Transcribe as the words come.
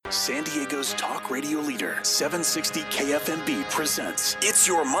San Diego's talk radio leader, 760 KFMB presents It's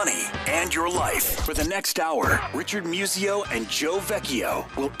Your Money and Your Life. For the next hour, Richard Musio and Joe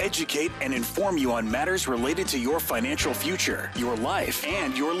Vecchio will educate and inform you on matters related to your financial future, your life,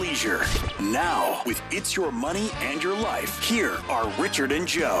 and your leisure. Now, with It's Your Money and Your Life, here are Richard and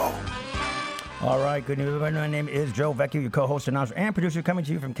Joe. All right, good news, everybody. My name is Joe Vecchio, your co-host, announcer, and producer, coming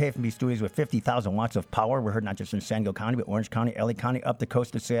to you from KFMB Studios with 50,000 watts of power. We're heard not just in San Diego County, but Orange County, LA County, up the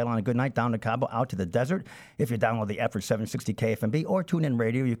coast to Seattle on a good night, down to Cabo, out to the desert. If you download the app for 760 KFMB or tune in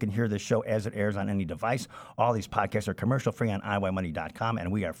radio, you can hear the show as it airs on any device. All these podcasts are commercial-free on iYmoney.com,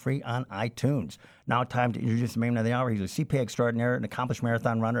 and we are free on iTunes. Now, time to introduce the man of the hour. He's a CPA extraordinaire, an accomplished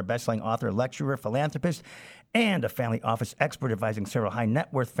marathon runner, a best-selling author, lecturer, philanthropist, and a family office expert advising several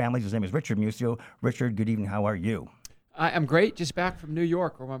high-net-worth families. His name is Richard Musio. Richard, good evening. How are you? I am great. Just back from New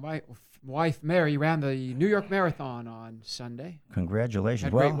York, where my wife, Mary, ran the New York Marathon on Sunday. Congratulations.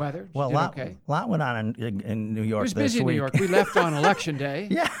 Had great weather. Well, a lot went on in New York this week. It was busy in New York. We left on Election Day.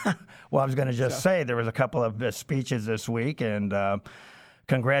 Yeah. Well, I was going to just say there was a couple of speeches this week, and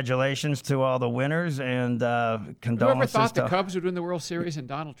congratulations to all the winners, and condolences. Whoever thought the Cubs would win the World Series and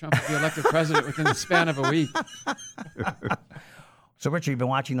Donald Trump would be elected president within the span of a week? So, Richard, you've been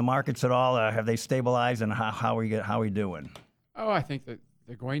watching the markets at all? Have they stabilized, and how are you doing? Oh, I think that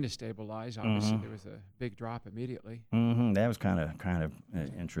they're going to stabilize. Obviously, there was a big drop immediately. That was kind of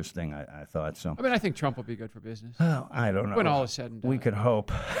interesting. I thought so. I mean, I think Trump will be good for business. Well, I don't know. When all is said and done. We could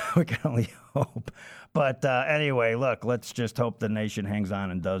hope. We can only hope. But anyway, look, let's just hope the nation hangs on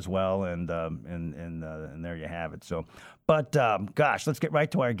and does well, and there you have it. So, but gosh, let's get right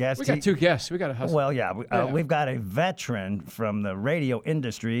to our guest. We got two guests. We got to hustle. Well, yeah, we've got a veteran from the radio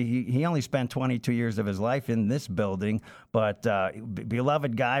industry. He only spent 22 years of his life in this building, but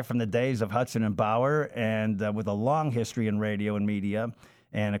beloved guy from the days of Hudson and Bauer, and with a long history in radio and media,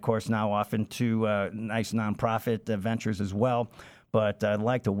 and of course now off into nice nonprofit ventures as well. But I'd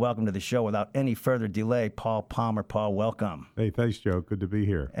like to welcome to the show without any further delay, Paul Palmer. Paul, welcome. Hey, thanks, Joe. Good to be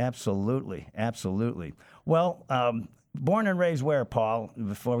here. Absolutely. Well, born and raised where, Paul,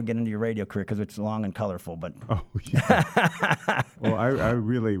 before we get into your radio career, because it's long and colorful. But oh, yeah. Well, I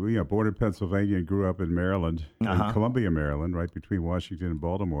really, born in Pennsylvania and grew up in Maryland, in Columbia, Maryland, right between Washington and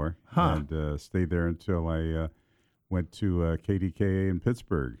Baltimore, and stayed there until I went to KDKA in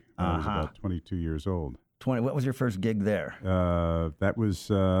Pittsburgh. I was about 22 years old. What was your first gig there? That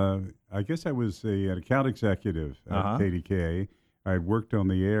was, I guess I was an account executive at KDKA. I worked on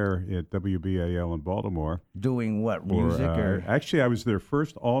the air at WBAL in Baltimore. Doing what, music? Actually, I was their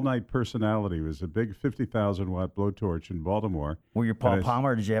first all-night personality. It was a big 50,000-watt blowtorch in Baltimore. Were you Paul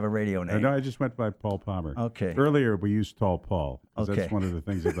Palmer, or did you have a radio name? No, I just went by Paul Palmer. Okay. Earlier, we used Tall Paul. Okay. That's one of the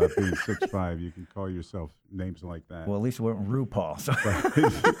things about being 6'5". You can call yourself names like that. Well, at least we weren't RuPaul. So.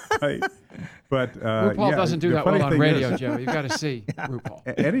 Right. But RuPaul doesn't do that well on radio, Joe. You've got to see RuPaul.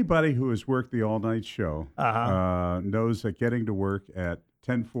 Anybody who has worked the all-night show knows that getting to work at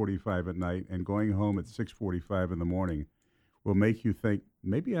 10:45 at night and going home at 6:45 in the morning will make you think,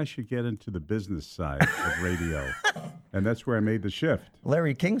 maybe I should get into the business side of radio. And that's where I made the shift.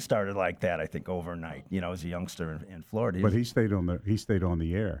 Larry King started like that, I think, overnight, as a youngster in Florida. But he stayed on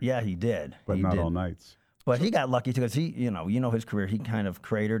the air. Yeah, he did. But not all nights. But he got lucky too, because his career. He kind of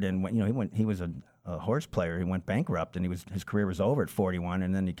cratered, and he was a horse player. He went bankrupt, and his career was over at 41,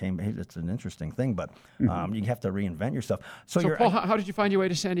 and then he came. It's an interesting thing, but you have to reinvent yourself. So Paul, how did you find your way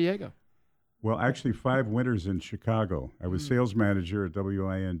to San Diego? Well, actually, 5 winters in Chicago. I was sales manager at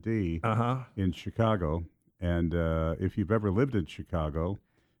WIND in Chicago, and if you've ever lived in Chicago,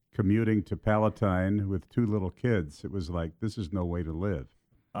 commuting to Palatine with 2 little kids, it was like, this is no way to live.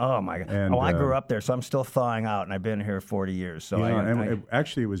 Oh, my God. And, I grew up there, so I'm still thawing out, and I've been here 40 years. So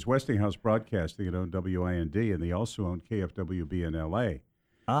actually, it was Westinghouse Broadcasting that owned WIND, and they also owned KFWB in L.A.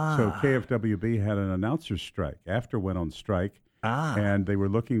 So KFWB had an announcer strike. After went on strike, and they were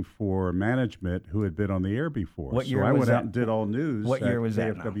looking for management who had been on the air before. What year so I was went that? out and did all news What year was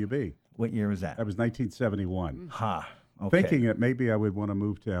at that KFWB. What year was that? That was 1971. Okay. Thinking that maybe I would want to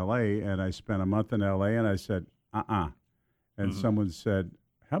move to L.A., and I spent a month in L.A., and I said, And someone said,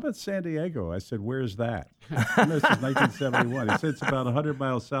 how about San Diego? I said, where's that? And this is 1971. He said, it's about 100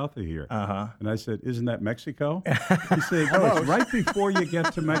 miles south of here. And I said, isn't that Mexico? He said, no, it's right before you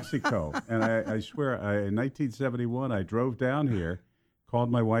get to Mexico. And I swear, in 1971, I drove down here,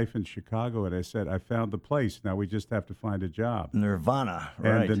 called my wife in Chicago, and I said, I found the place. Now we just have to find a job. Nirvana,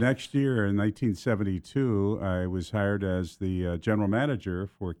 right. And the next year, in 1972, I was hired as the general manager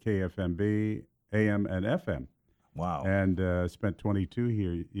for KFMB, AM, and FM. Wow. And spent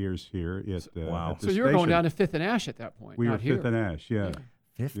 22 years here at wow. at the So you were station. going down to Fifth and Ash at that point, We not were here. Fifth and Ash, yeah.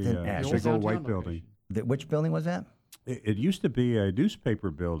 Fifth The, and Ash. The big old old white downtown building. location. Which building was that? It used to be a newspaper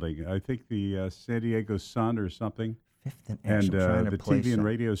building. I think the San Diego Sun or something. Fifth and Ash. And I'm trying to the place TV and it.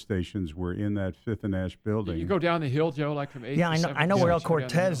 radio stations were in that Fifth and Ash building. You go down the hill, Joe, like from 8th Yeah, to I know. 7th. I know where El You go down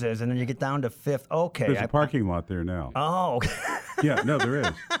the hill. Cortez is, and then you get down to Fifth. Okay. There's a parking lot there now. Oh, okay. Yeah, no, there is.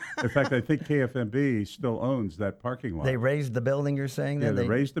 In fact, I think KFMB still owns that parking lot. They raised the building. You're saying? yeah, Then they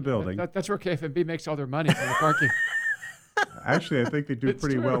raised the building. That's where KFMB makes all their money from the parking. Actually, I think they do It's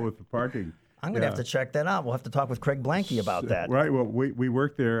pretty true. well with the parking. I'm gonna have to check that out. We'll have to talk with Craig Blanky about that. Right. Well, we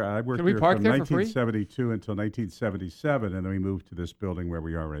worked there. I worked Can we there park from there for free? 1972 until 1977, and then we moved to this building where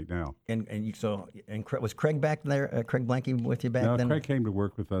we are right now. Was Craig back there? Craig Blanky with you back No, then? Craig came to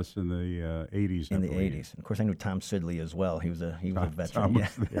work with us in the 80s. in I the believe. 80s. Of course, I knew Tom Sidley as well. He was a veteran. Tom Yeah.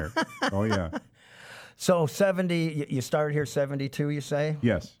 was there. Oh yeah. So 70. You started here 72. You say?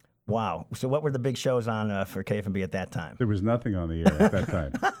 Yes. Wow. So what were the big shows on for KFMB at that time? There was nothing on the air at that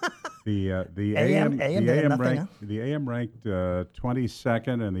time. The AM the they had AM nothing, ranked the AM ranked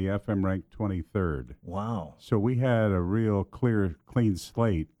 22nd and the FM ranked 23rd. Wow. So we had a real clean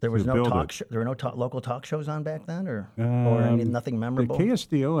slate. There was to no build talk. it. There were no local talk shows on back then, or nothing The memorable.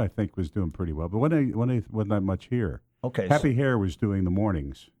 KSDO I think was doing pretty well, but wasn't that much here. Okay. Happy Hair was doing the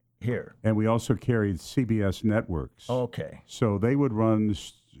mornings, here. and we also carried CBS networks. Okay. So they would run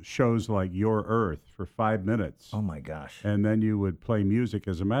shows like Your Earth for 5 minutes. Oh my gosh. And then you would play music.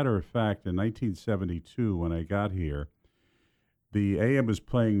 As a matter of fact, in 1972, when I got here, the AM was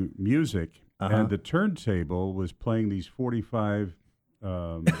playing music, and the turntable was playing these 45.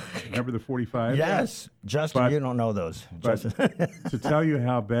 Remember the 45? Yes, Justin. But- You don't know those. But Justin. to tell you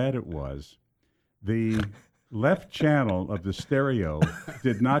how bad it was, the left channel of the stereo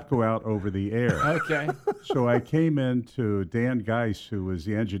did not go out over the air. Okay. So I came in to Dan Geis, who was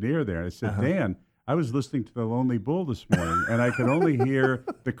the engineer there, and I said, Dan, I was listening to The Lonely Bull this morning, and I could only hear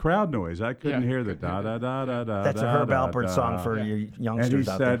the crowd noise. I couldn't Yeah, hear the couldn't hear da-da-da-da-da. That's a Herb da-da-da. Alpert song for you And youngsters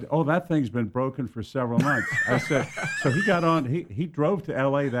he out said, there. "Oh, that thing's been broken for several months." I said, so he got on. He drove to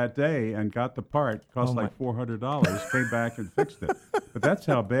L.A. that day and got the part. Cost like $400. Came back and fixed it. But that's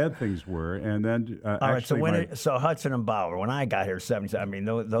how bad things were. And then All right, so actually, so Hudson and Bauer. When I got here, 77. I mean,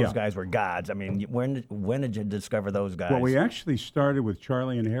 those Yeah. guys were gods. I mean, when did you discover those guys? well, we actually started with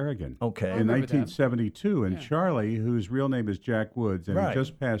Charlie and Harrigan. Okay. In remember them. 1972, and Charlie, whose real name is Jack Woods, and Right. he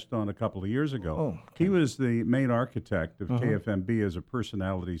just passed on a couple of years ago. Oh, He was the main architect of KFMB as a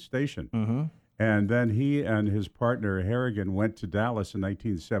personality station. Mm-hmm. And then he and his partner Harrigan went to Dallas in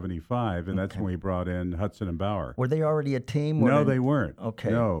 1975, and that's when we brought in Hudson and Bauer. Were they already a team? or No, did- they weren't. Okay,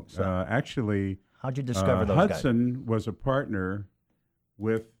 No, so- actually, How'd you discover those guys? Hudson was a partner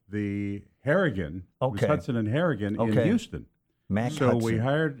with the Harrigan. It was Okay. Hudson and Harrigan in Okay. Houston. Mac So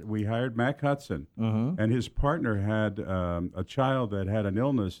Hudson. we hired Mac Hudson, and his partner had a child that had an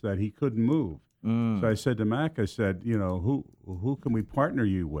illness that he couldn't move. So I said to Mac, I said, who can we partner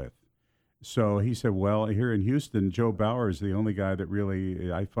you with? So he said, well, here in Houston, Joe Bauer is the only guy that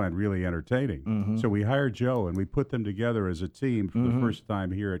I find really entertaining. So we hired Joe, and we put them together as a team for the first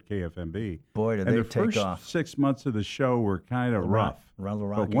time here at KFMB. Boy, did and they the take first off. 6 months of the show were kind of rough. Rather But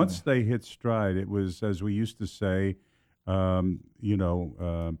rocky, once they hit stride, it was, as we used to say,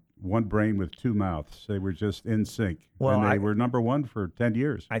 one brain with two mouths. They were just in sync. Well, and they I- were number one for 10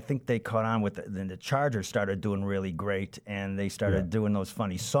 years. I think they caught on with then the Chargers started doing really great, and they started doing those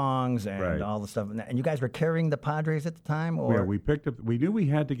funny songs and Right. all the stuff. And you guys were carrying the Padres at the time, or Yeah, we knew we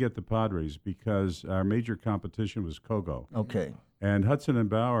had to get the Padres because our major competition was Kogo. okay, And Hudson and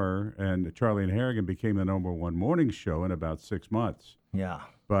Bauer and Charlie and Harrigan became the number one morning show in about 6 months. yeah,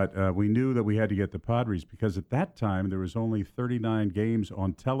 But we knew that we had to get the Padres because at that time there was only 39 games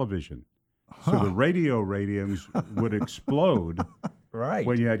on television. So the radio ratings would explode right.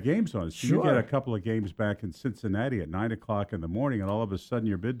 when you had games on. So you Sure. get a couple of games back in Cincinnati at 9 o'clock in the morning, and all of a sudden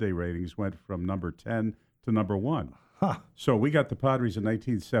your midday ratings went from number 10 to number 1. So we got the Padres in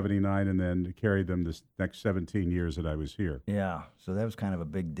 1979 and then carried them this next 17 years that I was here. Yeah, so that was kind of a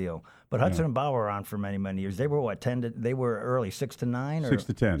big deal. But Hudson and Bauer were on for many, many years. They were what, 10 to, they were early, 6 to 9? Or 6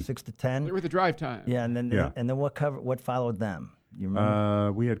 to 10. 6 to 10? They were the drive time. Yeah, and then Yeah. what followed them? You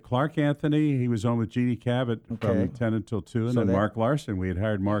remember? We had Clark Anthony. He was on with Jeannie Cabot Okay. from 10 until 2. And So then that- Mark Larson. We had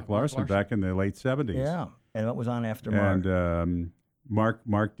hired Mark Larson Larson. back in the late 70s. Yeah, and what was on after Mark? And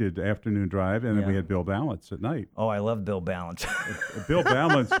Mark did Afternoon Drive, and then we Yeah. had Bill Balance at night. Oh, I love Bill Balance. Bill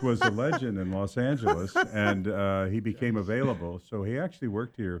Balance was a legend in Los Angeles, and he became available. So he actually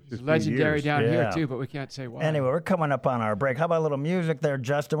worked here 15 He's legendary years. down Yeah. here, too, but we can't say why. Anyway, we're coming up on our break. How about a little music there,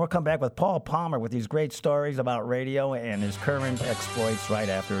 Justin? We'll come back with Paul Palmer with these great stories about radio and his current exploits right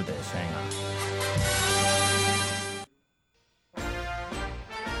after this. Hang on.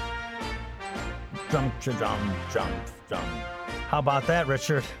 Jump, jump, jump, jump. How about that,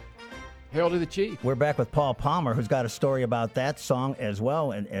 Richard? Hail to the chief. We're back with Paul Palmer, who's got a story about that song as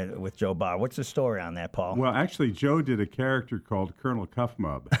well, and with Joe Barr. What's the story on that, Paul? Well, actually, Joe did a character called Colonel Cuff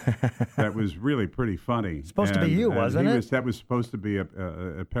Mub that was really pretty funny. Supposed to be you, wasn't it? That was supposed to be a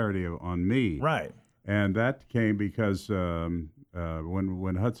parody on me. Right. And that came because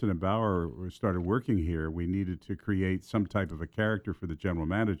when Hudson and Bauer started working here, we needed to create some type of a character for the general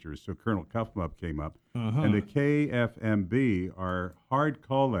manager. So Colonel Cuff Mub came up. And the KFMB are hard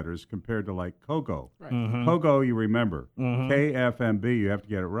call letters compared to like Kogo. Right. Kogo, you remember. KFMB, you have to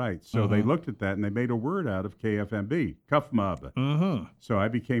get it right. So they looked at that and they made a word out of KFMB, Cuff Mub. So I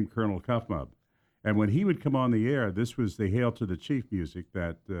became Colonel Cuff Mub. And when he would come on the air, this was the Hail to the Chief music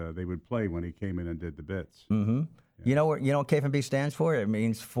that they would play when he came in and did the bits. You know what KFMB stands for? It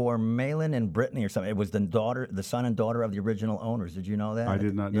means for Malin and Brittany or something. It was the son and daughter of the original owners. Did you know that? I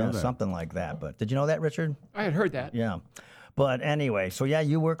did not know that. Something like that. But did you know that, Richard? I had heard that. Yeah. But anyway, so yeah,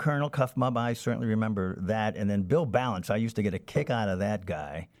 you were Colonel Cuff Mub. I certainly remember that. And then Bill Balance, I used to get a kick out of that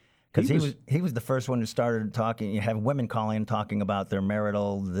guy. Because he was the first one who started talking. You have women calling and talking about their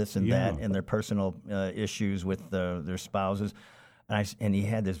marital this and that and their personal issues with their spouses. And he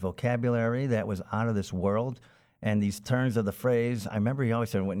had this vocabulary that was out of this world. And these turns of the phrase, I remember he always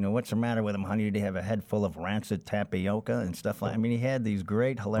said, what's the matter with him, honey? Did he have a head full of rancid tapioca and stuff like that? I mean, he had these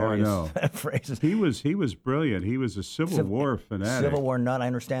great, hilarious phrases. He was brilliant. He was a Civil War fanatic. Civil War nut. I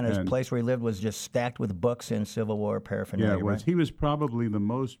understand his place where he lived was just stacked with books and Civil War paraphernalia. Yeah, it was. Right? He was probably the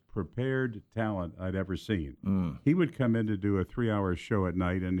most prepared talent I'd ever seen. He would come in to do a 3-hour show at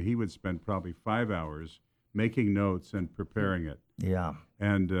night, and he would spend probably 5 hours making notes and preparing it. Yeah.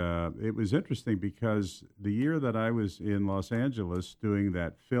 And it was interesting because the year that I was in Los Angeles doing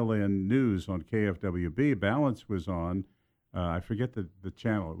that fill-in news on KFWB, Balance was on, I forget the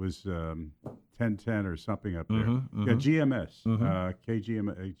channel. It was 1010 or something up there. Yeah, GMS,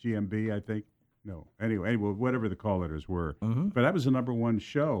 GMB, I think. No, anyway, whatever the call letters were. But that was the #1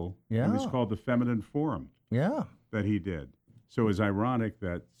 show. Yeah. It was called the Feminine Forum. Yeah. That he did. So it was ironic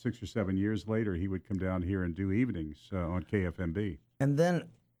that 6 or 7 years later he would come down here and do evenings on KFMB. And then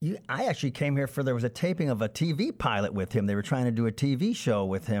I actually came here there was a taping of a TV pilot with him. They were trying to do a TV show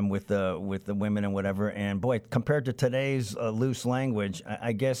with him with the women and whatever. And boy, compared to today's loose language,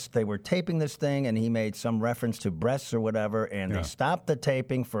 I guess they were taping this thing and he made some reference to breasts or whatever. And they stopped the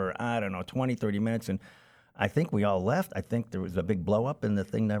taping for, 20, 30 minutes. And I think we all left. I think there was a big blow up and the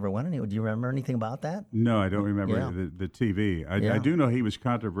thing never went anywhere. Do you remember anything about that? No, I don't remember the TV. I do know he was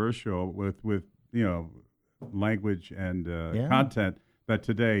controversial with language and content that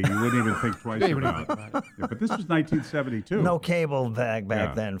today you wouldn't even think twice about. But this was 1972. No cable back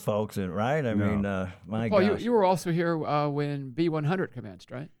then, folks, right? I mean, my gosh. You were also here when B100 commenced,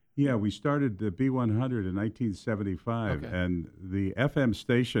 right? Yeah, we started the B100 in 1975, and the FM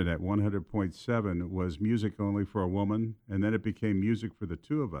station at 100.7 was music only for a woman, and then it became music for the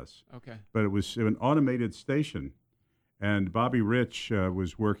two of us. Okay. But it was an automated station, and Bobby Rich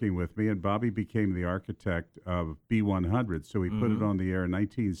was working with me, and Bobby became the architect of B100, so we put it on the air in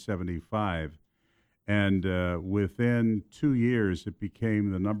 1975, and within 2 years, it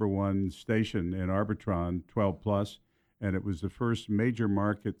became the #1 station in Arbitron, 12+, and it was the first major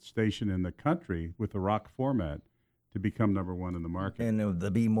market station in the country with a rock format to become #1 in the market. And the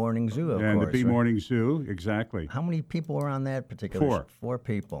B Morning Zoo, of course. And the B Morning Zoo, exactly. How many people were on that particular? 4. 4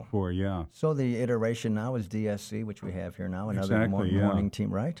 people. 4, yeah. So the iteration now is DSC, which we have here now, another morning team,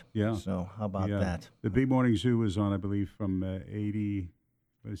 right? Yeah. So how about that? The B Morning Zoo was on, I believe, from 80.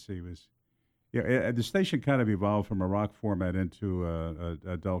 Let's see, it was. Yeah, the station kind of evolved from a rock format into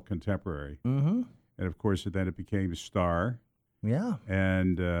adult contemporary. Mm-hmm. And, of course, then it became Star. Yeah.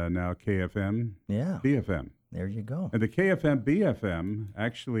 And now KFM. Yeah. BFM. There you go. And the KFM BFM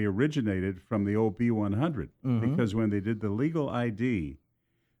actually originated from the old B100 because when they did the legal ID,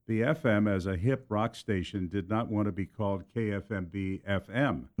 the FM as a hip rock station did not want to be called KFM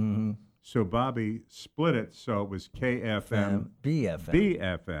BFM. So Bobby split it so it was KFM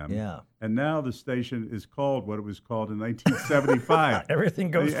BFM. Yeah. And now the station is called what it was called in 1975. Everything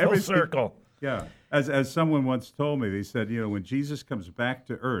goes full circle. Yeah. As someone once told me, they said, when Jesus comes back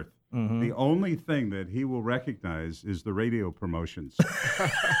to earth, the only thing that he will recognize is the radio promotions.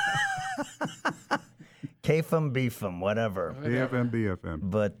 KFM, BFM, whatever. KFM, BFM.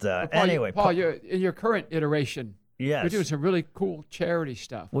 But Paul, anyway. Paul, you're, in your current iteration, yes, you're doing some really cool charity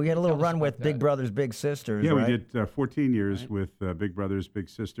stuff. We had a little run with Big Brothers Big Sisters, yeah, right? we did 14 years with Big Brothers Big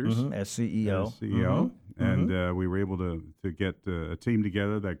Sisters. As CEO. As CEO. and we were able to get a team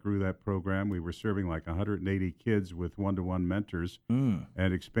together that grew that program. We were serving like 180 kids with one-to-one mentors,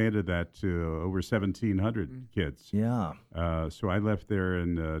 and expanded that to over 1,700 kids. Yeah. So I left there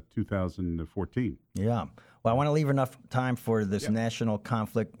in 2014. Yeah. Well, I want to leave enough time for this National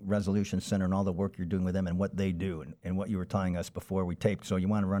Conflict Resolution Center and all the work you're doing with them and what they do and what you were telling us before we taped. So you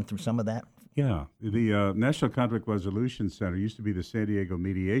want to run through some of that? Yeah. The National Conflict Resolution Center used to be the San Diego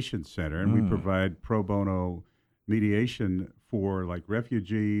Mediation Center, and we provide pro bono mediation for like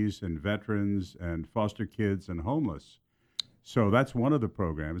refugees and veterans and foster kids and homeless. So that's one of the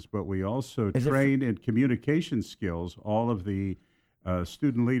programs, but we also train in communication skills all of the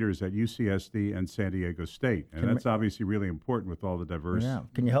student leaders at UCSD and San Diego State. And that's obviously really important with all the diverse. Yeah.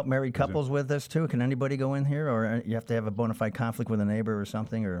 Can you help married couples with this too? Can anybody go in here, or you have to have a bona fide conflict with a neighbor or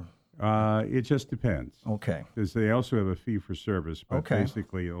something? Or it just depends. Okay. Because they also have a fee for service, but Okay.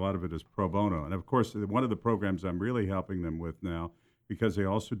 basically a lot of it is pro bono. And of course, one of the programs I'm really helping them with now, because they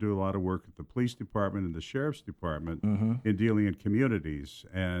also do a lot of work at the police department and the sheriff's department in dealing in communities.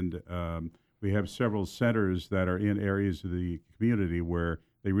 And we have several centers that are in areas of the community where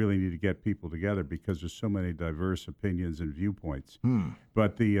they really need to get people together because there's so many diverse opinions and viewpoints.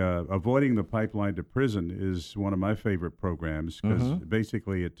 But the Avoiding the Pipeline to Prison is one of my favorite programs because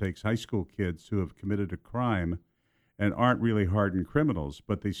basically it takes high school kids who have committed a crime and aren't really hardened criminals,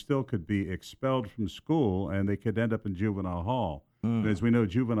 but they still could be expelled from school and they could end up in juvenile hall. And as we know,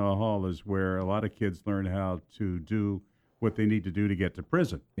 juvenile hall is where a lot of kids learn how to do what they need to do to get to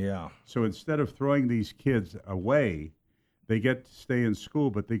prison. Yeah. So instead of throwing these kids away, they get to stay in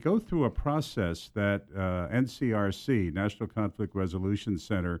school, but they go through a process that NCRC, National Conflict Resolution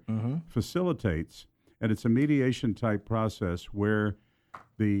Center, facilitates, and it's a mediation-type process where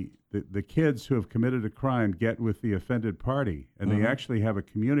the kids who have committed a crime get with the offended party, and they actually have a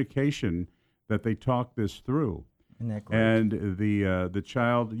communication that they talk this through. Isn't that great? And the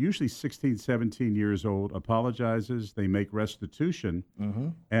child, usually 16, 17 years old, apologizes. They make restitution,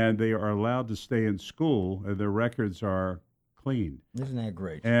 and they are allowed to stay in school, and their records are cleaned. Isn't that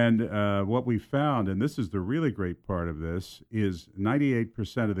great? And what we found, and this is the really great part of this, is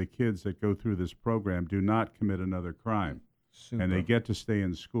 98% of the kids that go through this program do not commit another crime. Super. And they get to stay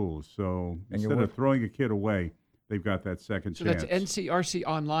in school. So instead of throwing a kid away, they've got that second So chance. that's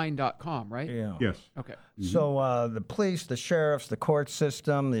ncrconline.com, right? Yeah. Yes. Okay. So the police, the sheriffs, the court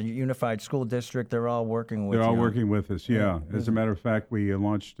system, the Unified School District, they're all working with you. They're all working with us, yeah. Yeah. As a matter of fact, we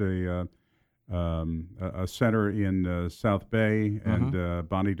launched a center in South Bay, and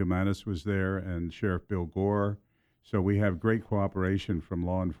Bonnie Dumanis was there, and Sheriff Bill Gore. So we have great cooperation from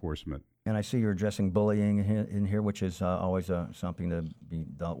law enforcement. And I see you're addressing bullying in here, which is always something to be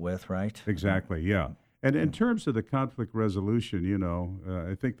dealt with, right? Exactly, yeah. And in terms of the conflict resolution, you know,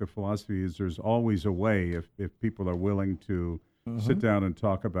 I think the philosophy is there's always a way if people are willing to sit down and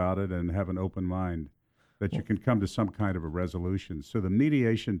talk about it and have an open mind, that you can come to some kind of a resolution. So the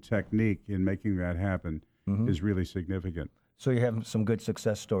mediation technique in making that happen is really significant. So you have some good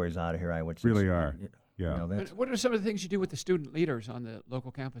success stories out of here, I would say. Really are, yeah. You know, And that's, what are some of the things you do with the student leaders on the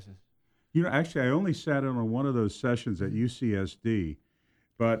local campuses? You know, actually, I only sat in on one of those sessions at UCSD,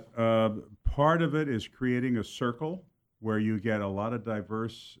 but part of it is creating a circle where you get a lot of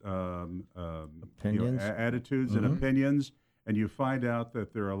diverse Opinions. attitudes and opinions, and you find out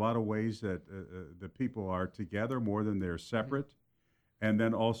that there are a lot of ways that the people are together more than they're separate. And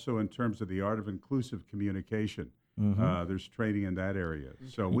then also in terms of the art of inclusive communication, there's training in that area.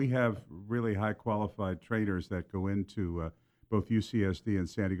 So we have really high qualified trainers that go into both UCSD and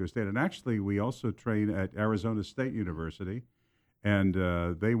San Diego State. And actually, we also train at Arizona State University, and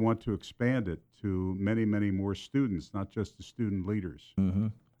they want to expand it to many, many more students, not just the student leaders.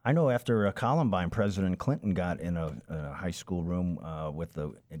 I know after Columbine, President Clinton got in a high school room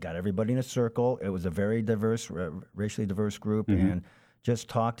got everybody in a circle. It was a very diverse, racially diverse group, and just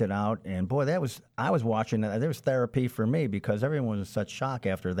talked it out. And boy, I was watching that. There was therapy for me because everyone was in such shock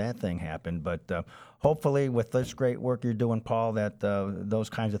after that thing happened. But hopefully with this great work you're doing, Paul, that those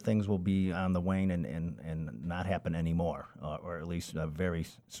kinds of things will be on the wane and not happen anymore, or at least in a very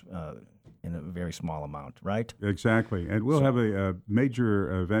small amount, right? Exactly. And we'll have a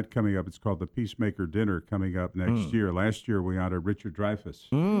major event coming up. It's called the Peacemaker Dinner coming up next year. Last year we honored Richard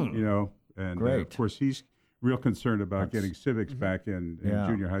Dreyfuss, you know, and Great. of course he's real concerned about getting civics back in Yeah.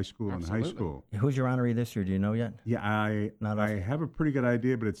 junior high school and high Absolutely. school. Who's your honoree this year? Do you know yet? Yeah, I have a pretty good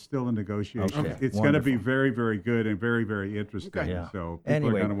idea, but it's still in negotiation. Okay. It's going to be Wonderful. very, very good and very, very interesting. Okay. Yeah. So people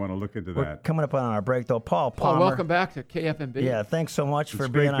Anyway, are going to want to look into We're that. coming up on our break, though. Paul Paul, Palmer. welcome back to KFMB. Yeah, thanks so much for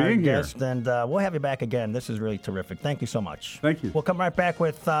It's being great our being here. guest, and we'll have you back again. This is really terrific. Thank you so much. Thank you. We'll come right back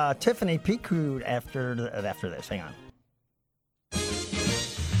with Tiffany Picoud after this. Hang on.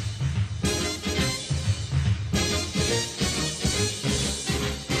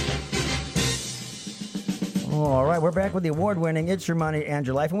 All right, we're back with the award-winning "It's Your Money and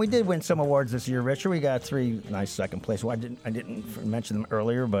Your Life," and we did win some awards this year, Richard. We got 3 nice second place. Well, I didn't mention them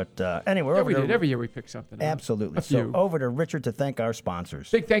earlier, but anyway, Yeah, we did. Every year we pick something up. Absolutely. A few. So over to Richard to thank our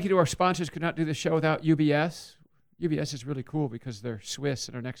sponsors. Big thank you to our sponsors. Could not do the show without UBS. UBS is really cool because they're Swiss,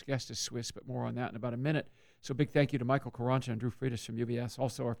 and our next guest is Swiss, but more on that in about a minute. So big thank you to Michael Carrancha and Drew Freitas from UBS.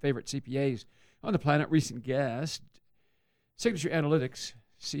 Also our favorite CPAs on the planet, recent guest, Signature Analytics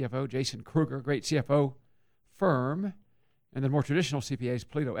CFO Jason Kruger, great CFO firm. And then more traditional CPAs,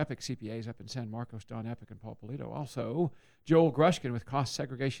 Polito Epic CPAs up in San Marcos, Don Epic and Paul Polito. Also, Joel Grushkin with Cost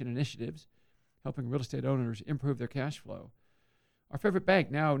Segregation Initiatives, helping real estate owners improve their cash flow. Our favorite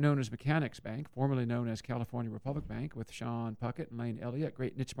bank, now known as Mechanics Bank, formerly known as California Republic Bank, with Sean Puckett and Lane Elliott,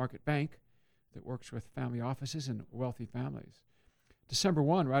 great niche market bank that works with family offices and wealthy families. December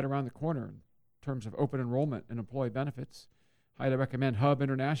 1, right around the corner in terms of open enrollment and employee benefits. Highly recommend Hub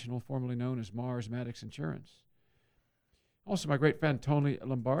International, formerly known as Mars Maddox Insurance. Also, my great friend Tony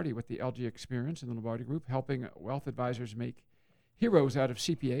Lombardi with the LG Experience and the Lombardi Group, helping wealth advisors make heroes out of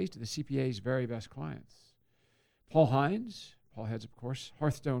CPAs to the CPA's very best clients. Paul Hines, Paul heads, of course,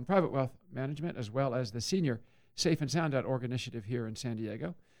 Hearthstone Private Wealth Management, as well as the senior SafeandSound.org initiative here in San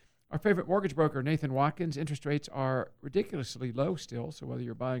Diego. Our favorite mortgage broker, Nathan Watkins. Interest rates are ridiculously low still, so whether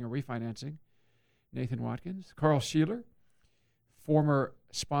you're buying or refinancing, Nathan Watkins. Carl Sheeler, former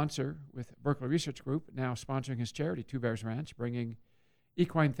sponsor with Berkeley Research Group, now sponsoring his charity, Two Bears Ranch, bringing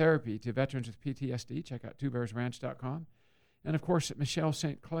equine therapy to veterans with PTSD. Check out twobearsranch.com. And, of course, Michelle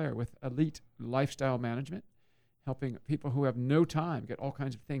St. Clair with Elite Lifestyle Management, helping people who have no time get all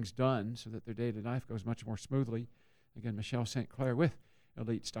kinds of things done so that their day-to-day life goes much more smoothly. Again, Michelle St. Clair with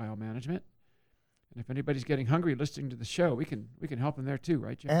Elite Style Management. And if anybody's getting hungry listening to the show, we can help them there too,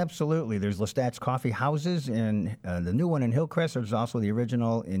 right, Jim? Absolutely. There's Lestat's Coffee Houses, and the new one in Hillcrest. There's also the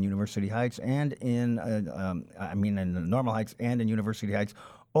original in University Heights and in the Normal Heights and in University Heights.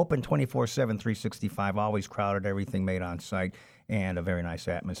 Open 24/7, 365, always crowded, everything made on site, and a very nice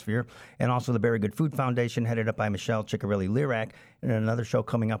atmosphere. And also the Very Good Food Foundation, headed up by Michelle Ciccarelli-Lirac, and another show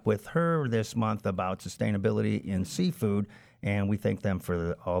coming up with her this month about sustainability in seafood. And we thank them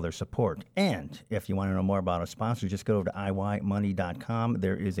for all their support. And if you want to know more about our sponsors, just go over to iymoney.com.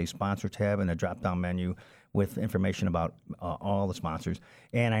 There is a sponsor tab and a drop-down menu with information about all the sponsors.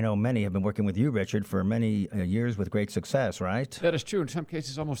 And I know many have been working with you, Richard, for many years with great success, right? That is true. In some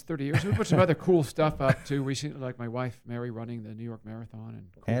cases, almost 30 years. We put some other cool stuff up, too, recently, like my wife, Mary, running the New York Marathon and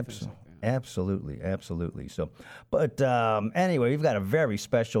cool things like that. Absolutely. So, but anyway, we've got a very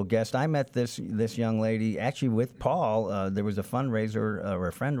special guest. I met this young lady actually with Paul. There was a fundraiser or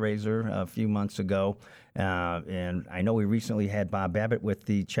a friend raiser a few months ago, and I know we recently had Bob Babbitt with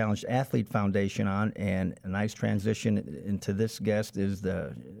the Challenged Athlete Foundation on. And a nice transition into this guest is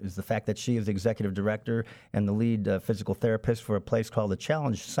the fact that she is executive director and the lead physical therapist for a place called the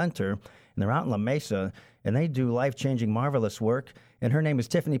Challenge Center, and they're out in La Mesa, and they do life-changing, marvelous work. And her name is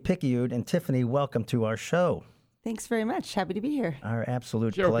Tiffany Picoud. And Tiffany, welcome to our show. Thanks very much. Happy to be here. Our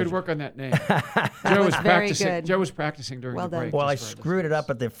absolute Joe, pleasure. good work on that name. Joe was very practicing. good. Joe was practicing during Well the done. break. Well, I just for our screwed it up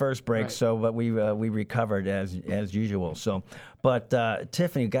listeners. at the first break, Right. so but we recovered as usual. So, but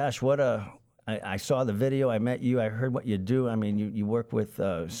Tiffany, gosh, I saw the video. I met you. I heard what you do. I mean, you work with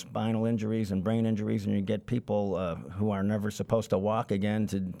spinal injuries and brain injuries, and you get people who are never supposed to walk again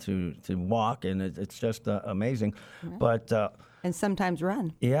to walk, and it's just amazing. Right. But And sometimes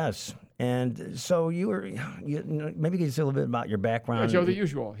run. yes, and so maybe you can say a little bit about your Yeah, background. Joe, the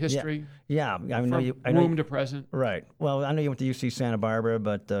usual history. Yeah, I know From you. I know womb you, to present. Right. Well, I know you went to UC Santa Barbara,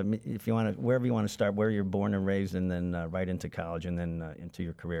 but if you want to, wherever you want to start, where you're born and raised, and then right into college, and then into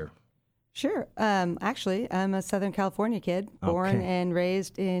your career. Sure. Actually, I'm a Southern California kid, born Okay. and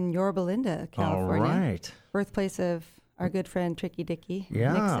raised in Yorba Linda, California. All right. Birthplace of our good friend Tricky Dicky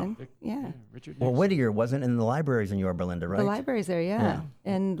Yeah. Nixon. Yeah. Richard Well, Nixon. Whittier wasn't in the libraries in Yorba Linda, right? The library's there, yeah. Yeah.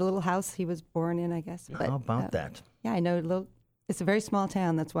 And the little house he was born in, I guess. But, How about that? Yeah, I know a little. It's a very small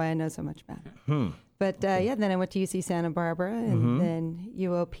town. That's why I know so much about it. Hmm. But yeah, then I went to UC Santa Barbara and then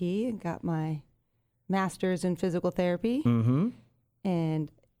UOP and got my master's in physical therapy. Mm-hmm.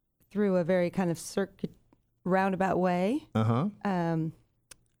 And through a very kind of roundabout way. Uh-huh.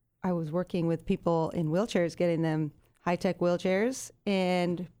 I was working with people in wheelchairs, getting them high-tech wheelchairs,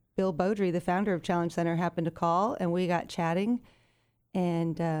 and Bill Beaudry, the founder of Challenge Center, happened to call, and we got chatting.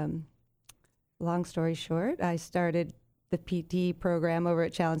 And long story short, I started the PT program over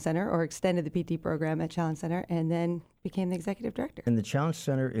at Challenge Center, or extended the PT program at Challenge Center, and then became the executive director. And the Challenge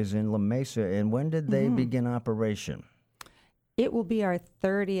Center is in La Mesa. And when did they begin operation? It will be our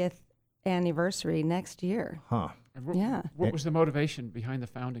 30th anniversary next year. Huh. And Yeah. What was the motivation behind the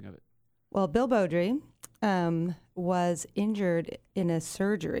founding of it? Well, Bill Beaudry was injured in a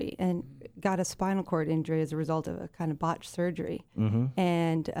surgery and got a spinal cord injury as a result of a kind of botched surgery.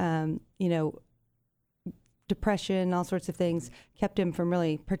 And, depression, all sorts of things, kept him from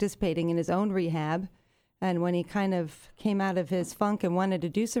really participating in his own rehab. And when he kind of came out of his funk and wanted to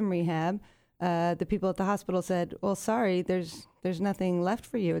do some rehab, the people at the hospital said, well, sorry, there's nothing left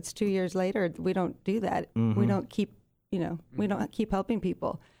for you. It's 2 years later. We don't do that. We don't keep, we don't keep helping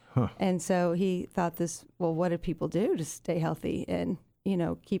people. And so he thought well, what do people do to stay healthy and,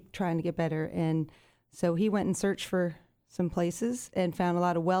 keep trying to get better? And so he went and searched for some places and found a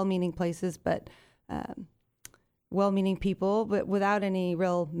lot of well-meaning places, but well-meaning people, but without any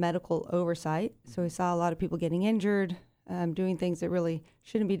real medical oversight. So he saw a lot of people getting injured, doing things that really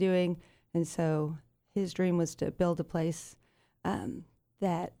shouldn't be doing. And so his dream was to build a place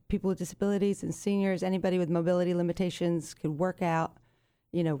that people with disabilities and seniors, anybody with mobility limitations could work out,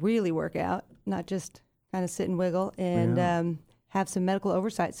 really work out, not just kind of sit and wiggle, and have some medical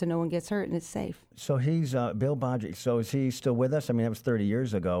oversight so no one gets hurt and it's safe. So he's Bill Beaudry. So is he still with us? I mean, that was 30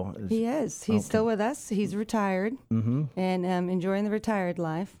 years ago. He is. He's still with us. He's retired and enjoying the retired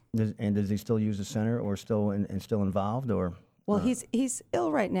life. Does he still use the center or still involved or? Well, he's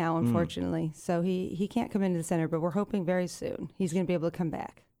ill right now, unfortunately, so he can't come into the center, but we're hoping very soon he's going to be able to come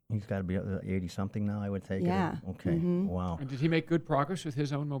back. He's got to be 80-something now, I would take it. Yeah. Okay. Wow. And did he make good progress with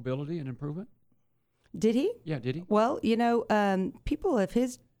his own mobility and improvement? Did he? Yeah, did he? Well, people of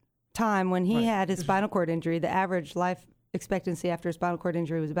his time when he had his spinal cord injury, the average life expectancy after a spinal cord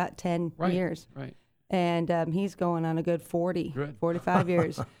injury was about 10 years. Right. And he's going on a good 45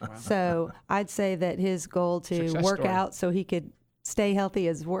 years. Wow. So I'd say that his goal to Success work story. out so he could stay healthy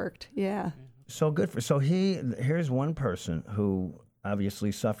has worked. Yeah. So good so here's one person who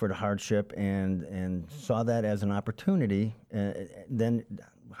obviously suffered hardship and saw that as an opportunity. Then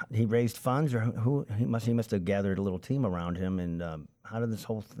he raised funds, or he must have gathered a little team around him. And how did this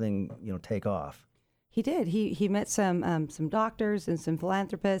whole thing take off? He did. He met some doctors and some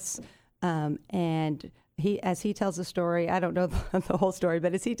philanthropists. And as he tells the story, I don't know the whole story,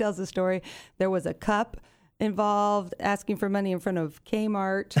 but as he tells the story, there was a cup involved asking for money in front of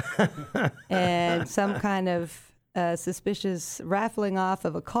Kmart and some kind of suspicious raffling off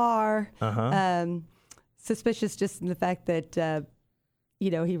of a car. Suspicious just in the fact that,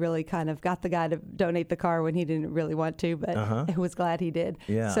 he really kind of got the guy to donate the car when he didn't really want to, but was glad he did.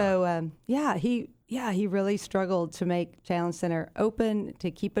 Yeah. So, he really struggled to make Challenge Center open, to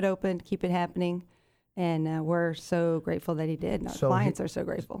keep it open, keep it happening. And we're so grateful that he did. And our clients are so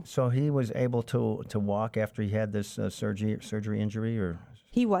grateful. So he was able to walk after he had this surgery injury, or?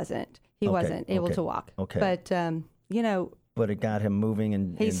 He wasn't. He wasn't able to walk. Okay. But, But it got him moving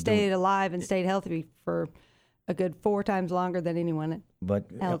and he stayed alive and stayed healthy for a good 4 times longer than anyone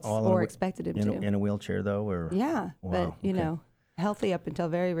else expected him to. In a wheelchair, though? Or? Yeah. Wow. But, healthy up until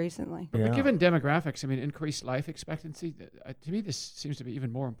very recently. But given demographics, increased life expectancy, to me this seems to be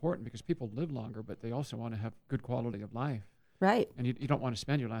even more important because people live longer, but they also want to have good quality of life. Right. And you don't want to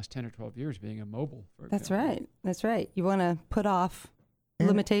spend your last 10 or 12 years being immobile. That's right. That's right. You want to put off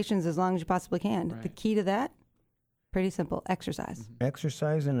limitations as long as you possibly can. Right. The key to that, pretty simple, exercise.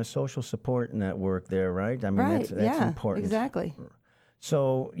 Exercise and a social support network there, right? I mean, that's important. Exactly.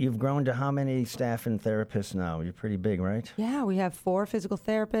 So you've grown to how many staff and therapists now? You're pretty big, right? Yeah, we have 4 physical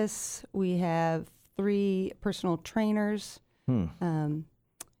therapists. We have 3 personal trainers.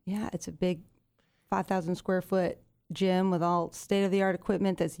 It's a big 5,000 square foot gym with all state-of-the-art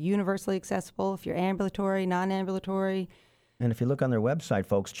equipment that's universally accessible if you're ambulatory, non-ambulatory. And if you look on their website,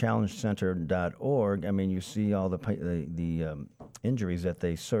 folks, challengecenter.org, you see all the injuries that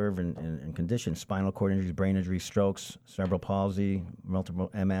they serve and conditions: spinal cord injuries, brain injuries, strokes, cerebral palsy,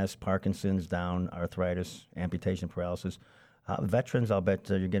 multiple MS, Parkinson's, Down, arthritis, amputation, paralysis. Veterans, I'll bet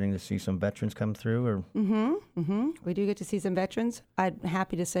you're getting to see some veterans come through. Or We do get to see some veterans. I'm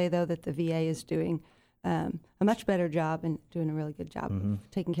happy to say, though, that the VA is doing a much better job and doing a really good job of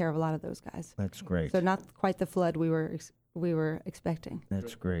taking care of a lot of those guys. That's great. So not quite the flood we were we were expecting.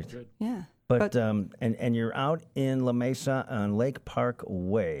 That's great. Good. Yeah. But and you're out in La Mesa on Lake Park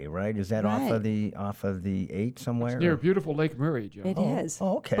Way, right? Is that off Right. of the 8 somewhere? Near beautiful Lake Murray, Joe. It is.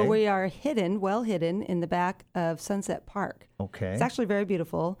 Oh, okay. But we are well hidden in the back of Sunset Park. Okay. It's actually very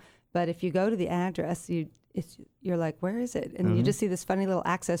beautiful, but if you go to the address, you're like, where is it? And you just see this funny little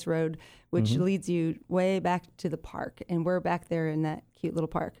access road, which leads you way back to the park, and we're back there in that cute little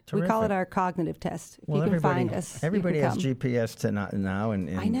park. We call it Terrific. our cognitive test. If Well, you can find us, everybody you can has come. GPS now and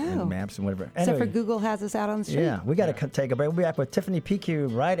I know. and maps and whatever. Except for Anyway, Google has us out on the street. yeah, we got to take a break. We'll be back with Tiffany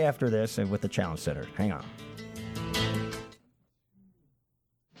PQ right after this and with the Challenge Center. Hang on.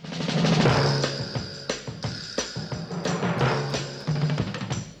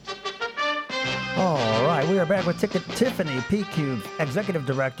 All right, we are back with Tiffany PQ, Executive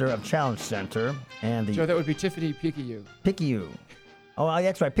Director of Challenge Center, and the Joe, that would be Tiffany Picayune. Pickyu. Oh,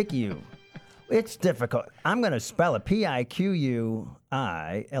 that's right, Pickyu. It's difficult. I'm going to spell it Piquilloud.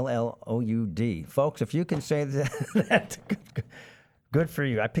 Folks, if you can say that, good for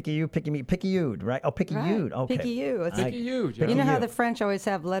you. I picky you, right? Oh, Pickyu. Okay. Picky-you. It's Picayune, Joe. You know how Picky-you. the French always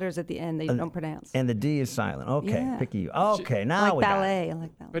have letters at the end they don't pronounce. And the D is silent. Okay, Yeah. Pickyu. Okay, now like we got it. ballet. I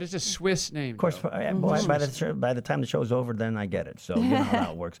like ballet. But it's a Swiss name. Of course, Joe. boy, by the time the show's over, then I get it. So you know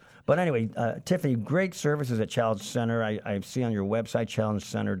how it works. But anyway, Tiffany, great services at Challenge Center. I see on your website,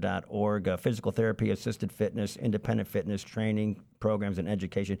 challengecenter.org, physical therapy, assisted fitness, independent fitness, training programs, and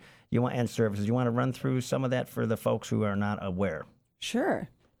education. And services. You want to run through some of that for the folks who are not aware? Sure.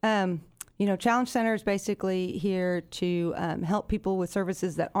 Challenge Center is basically here to help people with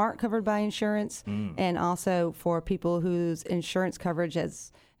services that aren't covered by insurance, and also for people whose insurance coverage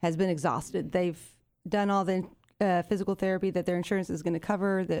has been exhausted. They've done all the physical therapy that their insurance is going to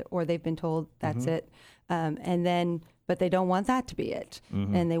cover, or they've been told that's it, but they don't want that to be it,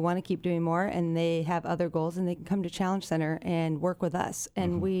 and they want to keep doing more, and they have other goals, and they can come to Challenge Center and work with us,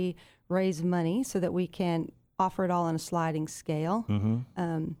 and we raise money so that we can offer it all on a sliding scale.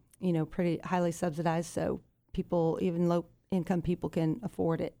 Pretty highly subsidized, so people, even low-income people, can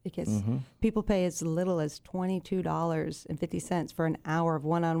afford it, because people pay as little as $22.50 for an hour of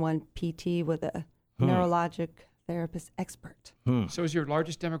one-on-one PT with a neurologic therapist expert. So is your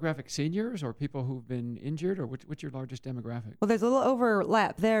largest demographic seniors or people who've been injured, or what's your largest demographic? Well, there's a little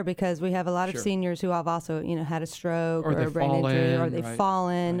overlap there because we have a lot of Sure. seniors who have also, had a stroke Or or a they've brain injury, or fallen, they've right,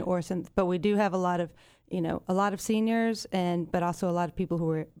 fallen, right. or some. But we do have a lot of seniors, but also a lot of people who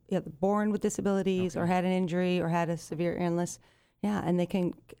were born with disabilities, or had an injury, or had a severe illness. Yeah, and they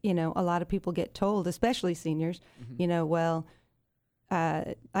can, a lot of people get told, especially seniors, I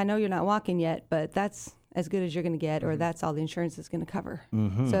know you're not walking yet, but that's as good as you're going to get, or that's all the insurance is going to cover.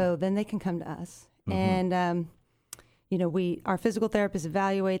 So then they can come to us, and our physical therapists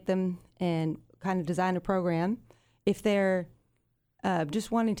evaluate them and kind of design a program. If they're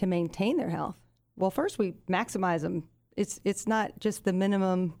just wanting to maintain their health, well, first we maximize them. It's not just the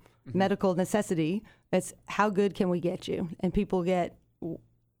minimum medical necessity. It's how good can we get you, and people get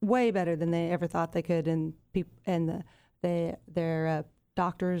way better than they ever thought they could, and their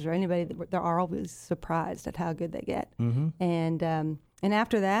doctors or anybody, they're always surprised at how good they get. And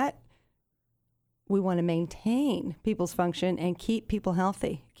after that, we want to maintain people's function and keep people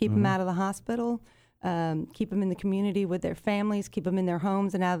healthy, keep them out of the hospital, keep them in the community with their families, keep them in their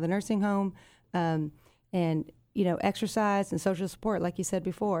homes and out of the nursing home, and exercise and social support, like you said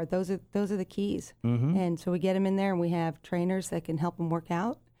before. Those are the keys. And so we get them in there, and we have trainers that can help them work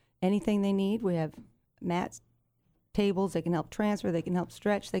out anything they need. We have mats, tables. They can help transfer. They can help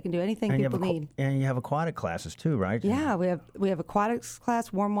stretch. They can do anything people need. And you have aquatic classes too, right? Yeah, we have aquatics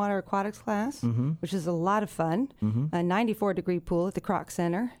class, warm water aquatics class, which is a lot of fun. A 94-degree pool at the Kroc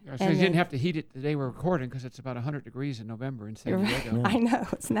Center. So you didn't have to heat it the day we're recording because it's about 100 degrees in November in San Diego. I know,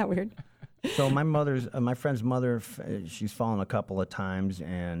 isn't that weird? So my friend's mother, she's fallen a couple of times,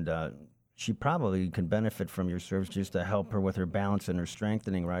 and she probably can benefit from your service just to help her with her balance and her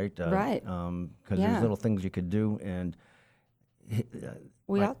strengthening, right? Right. Because there's little things you could do, and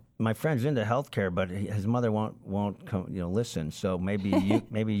my friend's into healthcare, but his mother won't come, listen. So maybe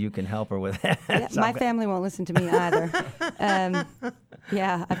you can help her with that. Yeah, my family won't listen to me either.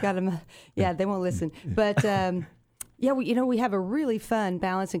 I've got them. Yeah, they won't listen. But we have a really fun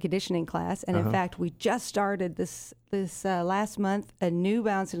balance and conditioning class, and in fact, we just started this last month a new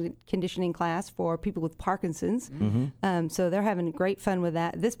balance and conditioning class for people with Parkinson's. So they're having great fun with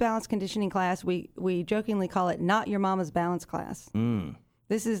that. This balance conditioning class, we jokingly call it "Not Your Mama's Balance Class."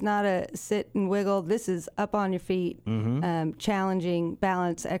 This is not a sit and wiggle. This is up on your feet, challenging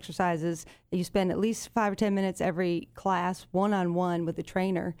balance exercises. You spend at least 5 or 10 minutes every class, one-on-one with the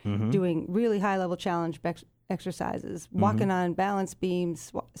trainer, doing really high-level challenge exercises, walking on balance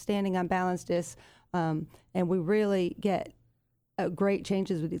beams, standing on balance discs, and we really get great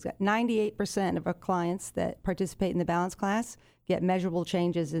changes with these guys. 98% of our clients that participate in the balance class get measurable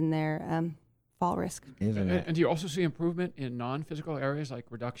changes in their fall risk. And do you also see improvement in non-physical areas like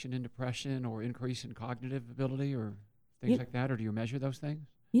reduction in depression or increase in cognitive ability or things like that? Or do you measure those things?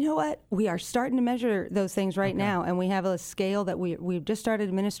 You know what? We are starting to measure those things right now, and we have a scale that we've just started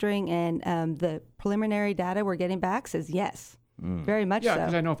administering, and the preliminary data we're getting back says yes. Very much so. Yeah,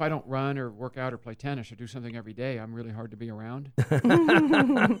 because I know if I don't run or work out or play tennis or do something every day, I'm really hard to be around.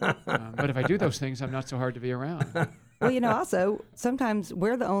 But if I do those things, I'm not so hard to be around. Well, also, sometimes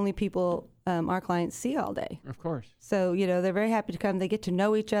we're the only people our clients see all day. Of course. So, they're very happy to come. They get to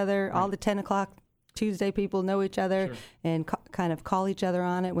know each other. Right. All the 10 o'clock Tuesday people know each other and kind of call each other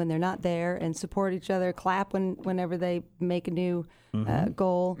on it when they're not there and support each other, clap whenever they make a new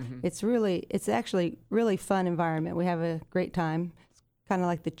goal. It's actually really fun environment. We have a great time. It's kind of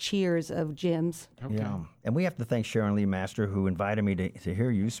like the Cheers of gyms. Okay. Yeah. And we have to thank Sharon Lee Master, who invited me to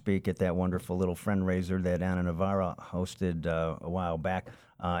hear you speak at that wonderful little fundraiser that Anna Navarra hosted a while back.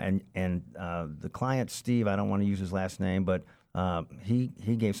 And the client, Steve, I don't want to use his last name, but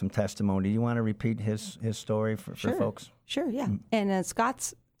he gave some testimony. Do you want to repeat his story for folks? Sure, yeah. And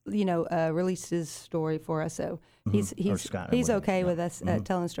Scott's, released his story for us, so he's okay with us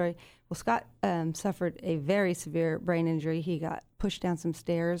telling the story. Well, Scott suffered a very severe brain injury. He got pushed down some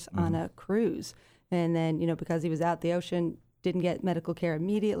stairs on a cruise, and then because he was out the ocean, didn't get medical care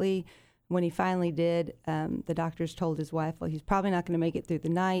immediately. When he finally did, the doctors told his wife, well, he's probably not going to make it through the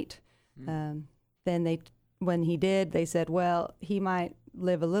night. Then when he did, they said, well, he might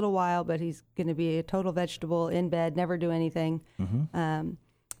live a little while, but he's going to be a total vegetable in bed, never do anything.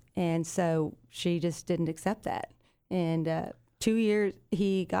 And so she just didn't accept that. And 2 years,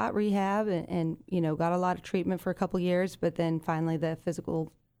 he got rehab and got a lot of treatment for a couple years, but then finally the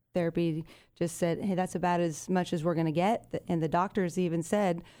physical therapy just said, hey, that's about as much as we're going to get. And the doctors even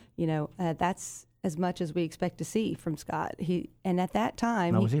said, that's as much as we expect to see from Scott. And at that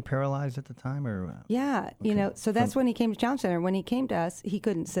time... Now, was he paralyzed at the time? Or Yeah, okay. So that's when he came to Challenge Center. When he came to us, he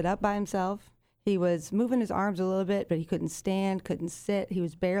couldn't sit up by himself. He was moving his arms a little bit, but he couldn't stand, couldn't sit. He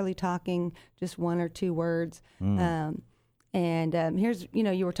was barely talking, just 1 or 2 words. Here's,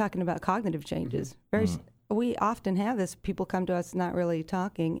 you were talking about cognitive changes. We often have this. People come to us not really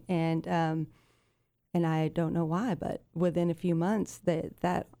talking, and I don't know why, but within a few months,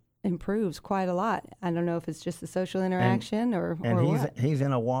 that improves quite a lot. I don't know if it's just the social interaction or what. He's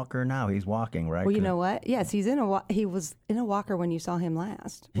in a walker now. He's walking, right? Well, you know what? Yes, he was in a walker when you saw him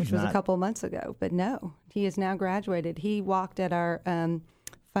last, which was a couple of months ago. But no, he is now graduated. He walked at our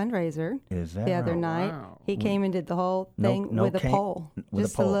fundraiser the other night. Wow. He came and did the whole thing with a pole,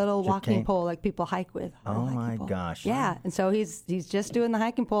 just a little walking pole like people hike with. Oh my gosh! Yeah, and so he's just doing the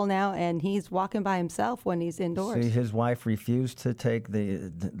hiking pole now, and he's walking by himself when he's indoors. See, his wife refused to take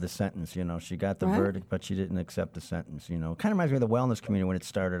the sentence. She got the verdict, but she didn't accept the sentence. Kind of reminds me of the wellness community when it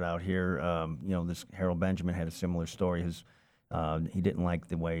started out here. This Harold Benjamin had a similar story. He didn't like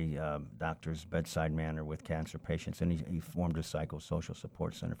the way doctors' bedside manner with cancer patients, and he formed a psychosocial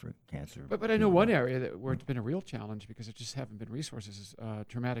support center for cancer. But I know one area where it's been a real challenge because there just haven't been resources is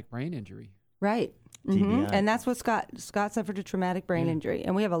traumatic brain injury. Right. And that's what Scott suffered a traumatic brain injury.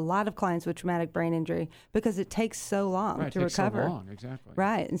 And we have a lot of clients with traumatic brain injury because it takes so long to recover. So long, exactly.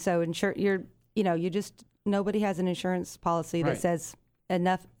 Right. And so nobody has an insurance policy that says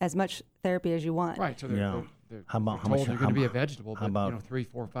as much therapy as you want. Right. So how much you're going to be a vegetable, but 3,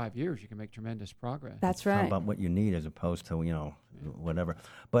 4, 5 years you can make tremendous progress. That's right. How about what you need as opposed to whatever.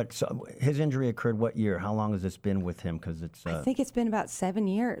 But so his injury occurred what year? How long has this been with him? Because it's I think it's been about 7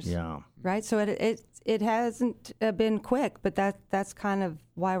 years. Yeah. Right. So it hasn't been quick, but that's kind of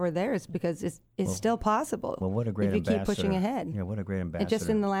why we're there, is because it's still possible. Well, what a great if you ambassador. keep pushing ahead. Yeah. What a great ambassador. And just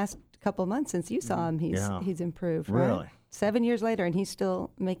in the last couple of months since you saw him, he's improved. Right? Really. 7 years later, and he's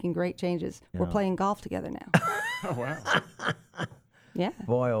still making great changes. We're playing golf together now. Oh, wow. Yeah.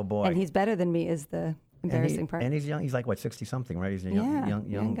 Boy, oh boy. And he's better than me is the embarrassing part. And he's young. He's like, 60-something, right? He's a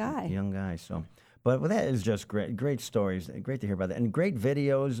young guy. Young guy. So, but that is just great. Great stories. Great to hear about that. And great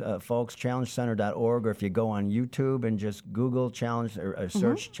videos, folks, challengecenter.org, or if you go on YouTube and just Google Challenge or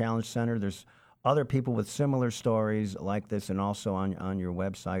search Challenge Center, there's other people with similar stories like this, and also on your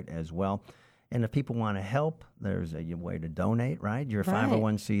website as well. And if people want to help, there's a way to donate, right? You're a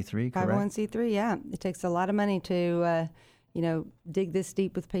 501c3, correct? 501c3, yeah. It takes a lot of money to, dig this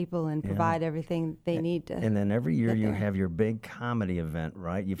deep with people and provide everything they need to. And then every year get you there. have your big comedy event,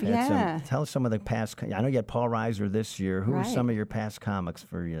 right? You've had tell us some of the past. I know you had Paul Reiser this year. Who are some of your past comics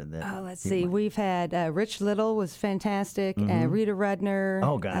for you? Let's see. We've had Rich Little was fantastic. Rita Rudner.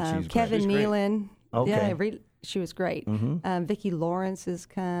 Oh, God, she's Kevin great. Nealon. Okay. Yeah, she was great. Vicki Lawrence has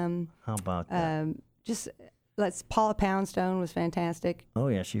come. How about that? Paula Poundstone was fantastic. Oh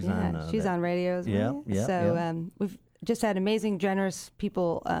yeah, she's on. She's on radio as well. Yeah. So we've just had amazing, generous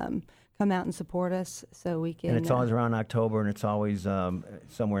people come out and support us, so we can. And it's always around October, and it's always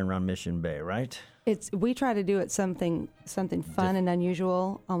somewhere around Mission Bay, right? We try to do it something fun and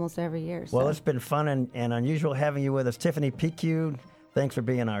unusual almost every year. Well, so. it's been fun and unusual having you with us, Tiffany PQ. Thanks for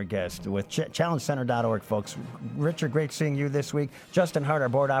being our guest with ChallengeCenter.org, folks. Richard, great seeing you this week. Justin Hart, our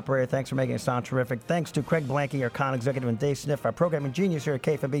board operator, thanks for making it sound terrific. Thanks to Craig Blanky, our con executive, and Dave Sniff, our programming genius here at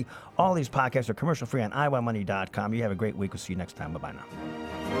KFMB. All these podcasts are commercial-free on iWantMoney.com. You have a great week. We'll see you next time. Bye-bye now.